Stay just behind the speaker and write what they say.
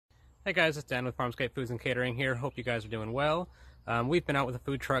Hey guys, it's Dan with Farmscape Foods and Catering here. Hope you guys are doing well. We've been out with a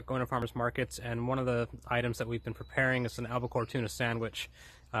food truck going to farmers markets, and one of the items that we've been preparing is an albacore tuna sandwich.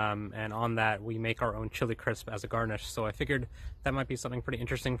 And on that, we make our own chili crisp as a garnish. So I figured that might be something pretty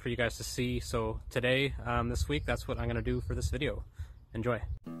interesting for you guys to see. So today, this week, that's what I'm going to do for this video. Enjoy.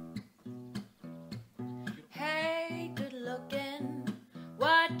 Hey, good looking,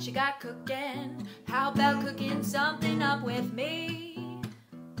 what you got cooking? How about cooking something up with me?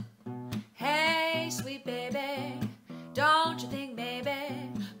 Hey, sweet baby, don't you think maybe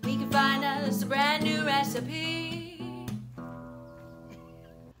we can find us a brand new recipe?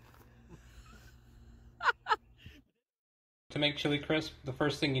 To make chili crisp, the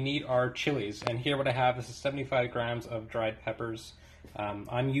first thing you need are chilies. And here what I have, this is 75 grams of dried peppers.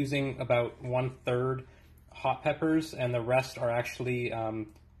 I'm using about 1/3 hot peppers, and the rest are actually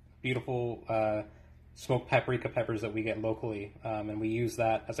beautiful smoked paprika peppers that we get locally, and we use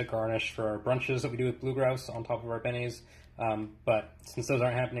that as a garnish for our brunches that we do with bluegrass on top of our bennies. But since those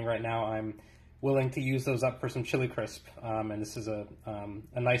aren't happening right now, I'm willing to use those up for some chili crisp, and this is a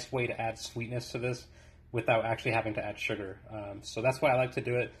nice way to add sweetness to this without actually having to add sugar. So that's why I like to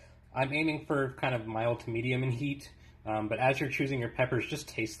do it. I'm aiming for kind of mild to medium in heat, but as you're choosing your peppers, just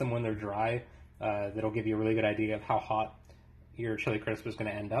taste them when they're dry. That'll give you a really good idea of how hot your chili crisp is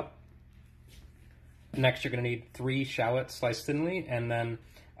going to end up. Next, you're going to need 3 shallots sliced thinly, and then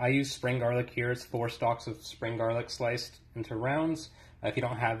I use spring garlic here. It's 4 stalks of spring garlic sliced into rounds. If you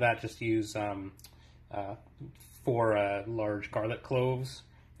don't have that, just use 4 large garlic cloves,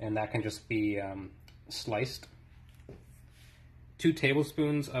 and that can just be sliced. 2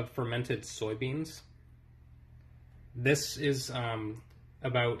 tablespoons of fermented soybeans. This is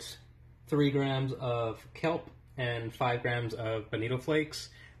about 3 grams of kelp and 5 grams of bonito flakes.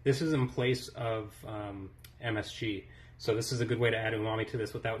 This is in place of MSG. So this is a good way to add umami to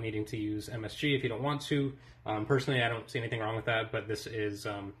this without needing to use MSG if you don't want to. Personally, I don't see anything wrong with that, but this is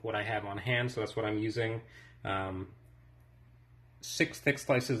what I have on hand, so that's what I'm using. 6 thick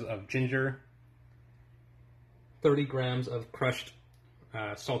slices of ginger, 30 grams of crushed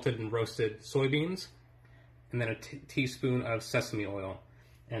salted and roasted soybeans, and then a teaspoon of sesame oil.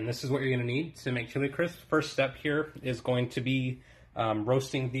 And this is what you're going to need to make chili crisp. First step here is going to be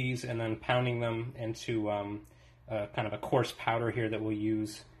roasting these and then pounding them into kind of a coarse powder here that we'll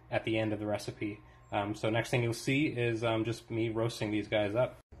use at the end of the recipe. So next thing you'll see is just me roasting these guys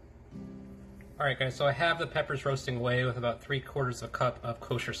up. Alright guys, so I have the peppers roasting away with about 3/4 cup of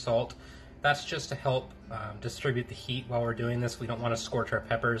kosher salt. That's just to help distribute the heat while we're doing this. We don't want to scorch our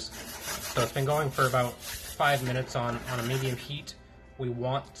peppers. So it's been going for about 5 minutes on a medium heat. We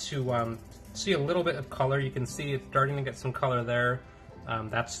want to see a little bit of color. You can see it's starting to get some color there.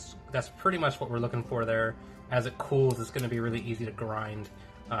 That's pretty much what we're looking for there. As it cools, it's going to be really easy to grind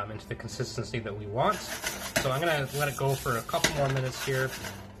into the consistency that we want. So I'm going to let it go for a couple more minutes here,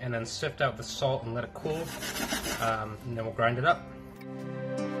 and then sift out the salt and let it cool, and then we'll grind it up.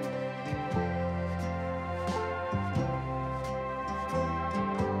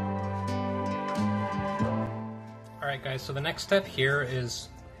 Alright guys, so the next step here is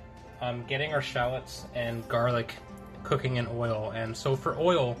getting our shallots and garlic cooking in oil. And so for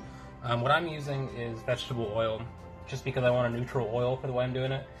oil, what I'm using is vegetable oil, just because I want a neutral oil for the way I'm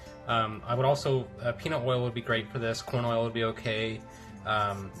doing it. I would also, peanut oil would be great for this, corn oil would be okay,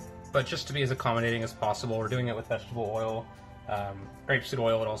 but just to be as accommodating as possible, we're doing it with vegetable oil. Grapeseed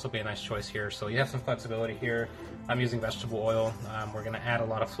oil would also be a nice choice here, so you have some flexibility here. I'm using vegetable oil. We're going to add a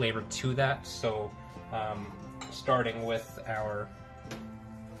lot of flavor to that, so starting with our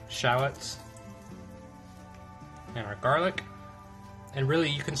shallots and our garlic. And really,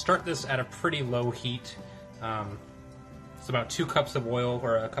 you can start this at a pretty low heat. It's about 2 cups of oil,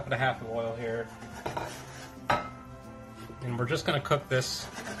 or a cup and a half of oil here. And we're just going to cook this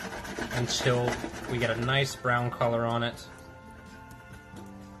until we get a nice brown color on it.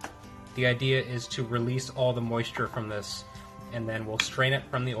 The idea is to release all the moisture from this, and then we'll strain it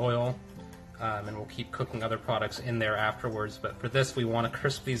from the oil, and we'll keep cooking other products in there afterwards. But for this, we want to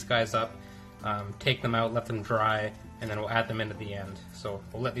crisp these guys up, take them out, let them dry, and then we'll add them in at the end. So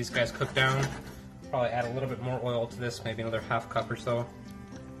we'll let these guys cook down. Probably add a little bit more oil to this, maybe another ½ cup or so.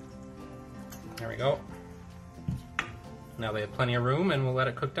 There we go. Now they have plenty of room, and we'll let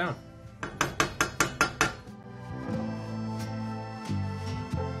it cook down.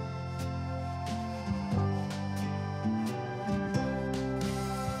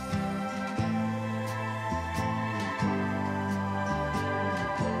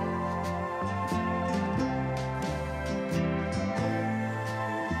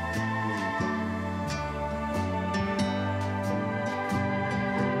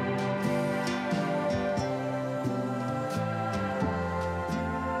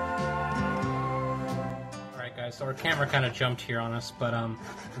 So our camera kind of jumped here on us, but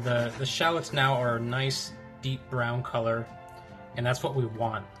the shallots now are a nice deep brown color, and that's what we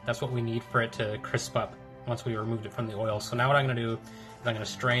want. That's what we need for it to crisp up once we removed it from the oil. So now what I'm going to do is I'm going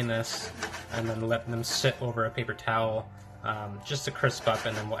to strain this and then let them sit over a paper towel just to crisp up,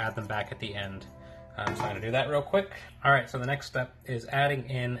 and then we'll add them back at the end. So I'm going to do that real quick. Alright, so the next step is adding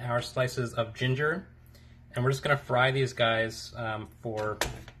in our slices of ginger, and we're just going to fry these guys for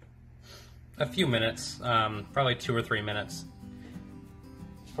a few minutes, probably 2 or 3 minutes.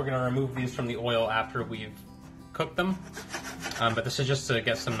 We're going to remove these from the oil after we've cooked them, but this is just to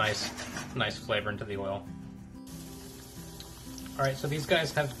get some nice flavor into the oil. Alright, so these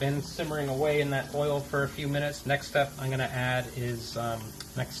guys have been simmering away in that oil for a few minutes. Next step I'm going to add is,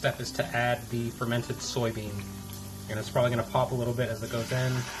 to add the fermented soybean. And it's probably going to pop a little bit as it goes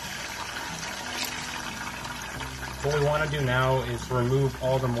in. What we want to do now is remove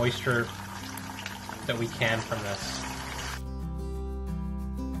all the moisture that we can from this.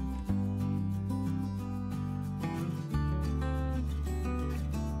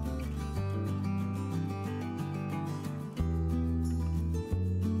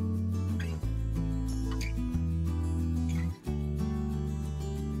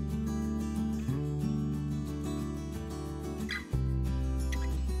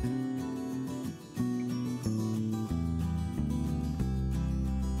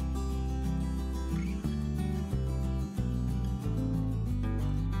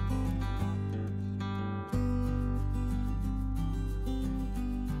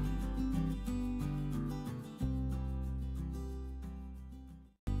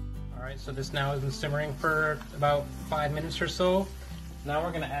 Alright, so this now has been simmering for about 5 minutes or so. Now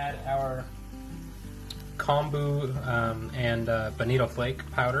we're going to add our kombu and bonito flake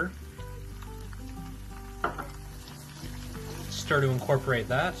powder. Stir to incorporate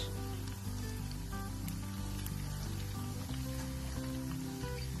that.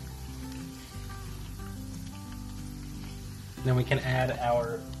 Then we can add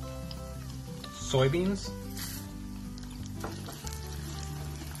our soybeans.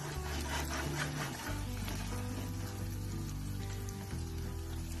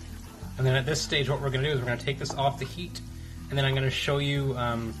 And then at this stage what we're going to do is we're going to take this off the heat, and then I'm going to show you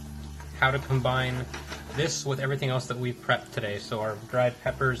how to combine this with everything else that we've prepped today. So our dried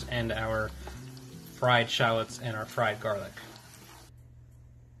peppers and our fried shallots and our fried garlic.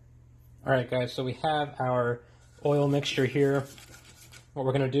 Alright guys, so we have our oil mixture here. What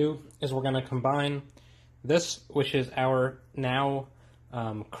we're going to do is we're going to combine this, which is our now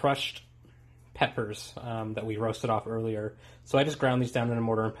crushed peppers that we roasted off earlier. So I just ground these down in a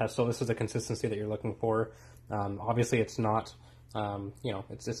mortar and pestle. This is the consistency that you're looking for. Obviously it's not,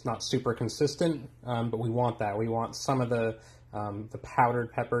 it's not super consistent, but we want that. We want some of the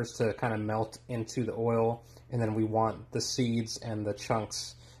powdered peppers to kind of melt into the oil, and then we want the seeds and the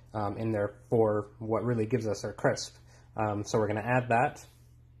chunks in there for what really gives us our crisp. So we're going to add that.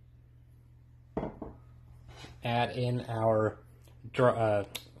 Add in our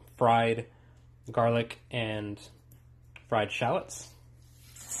fried garlic and fried shallots.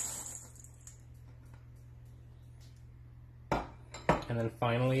 And then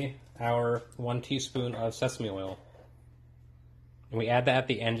finally, our 1 teaspoon of sesame oil. And we add that at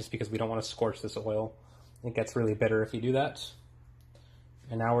the end just because we don't want to scorch this oil. It gets really bitter if you do that.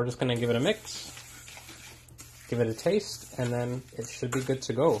 And now we're just going to give it a mix, give it a taste, and then it should be good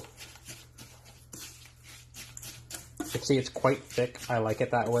to go. You can see it's quite thick. I like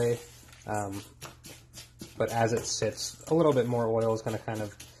it that way. But as it sits, a little bit more oil is going to kind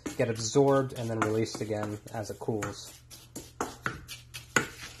of get absorbed and then released again as it cools.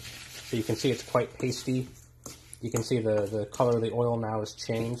 So you can see it's quite pasty. You can see the color of the oil now has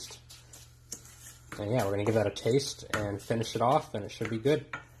changed. And yeah, we're going to give that a taste and finish it off, and it should be good.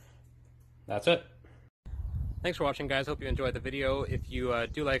 That's it. Thanks for watching, guys. Hope you enjoyed the video. If you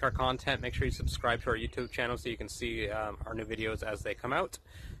do like our content, make sure you subscribe to our YouTube channel so you can see our new videos as they come out.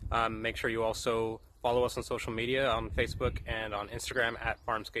 Make sure you also follow us on social media, on Facebook and on Instagram at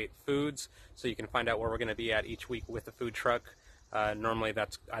Farmsgate Foods, so you can find out where we're going to be at each week with the food truck. Normally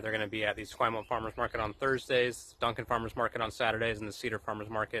that's either going to be at the Esquimalt Farmers Market on Thursdays, Duncan Farmers Market on Saturdays, and the Cedar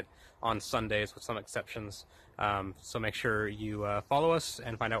Farmers Market on Sundays, with some exceptions. So make sure you follow us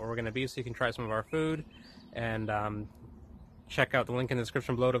and find out where we're going to be so you can try some of our food. And check out the link in the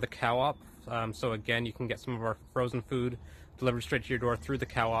description below to the co-op. So again, you can get some of our frozen food delivered straight to your door through the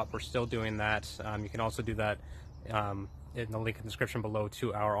co-op. We're still doing that. You can also do that in the link in the description below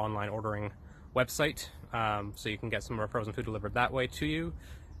to our online ordering website. So you can get some of our frozen food delivered that way to you.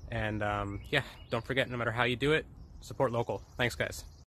 And yeah, don't forget, no matter how you do it, support local. Thanks, guys.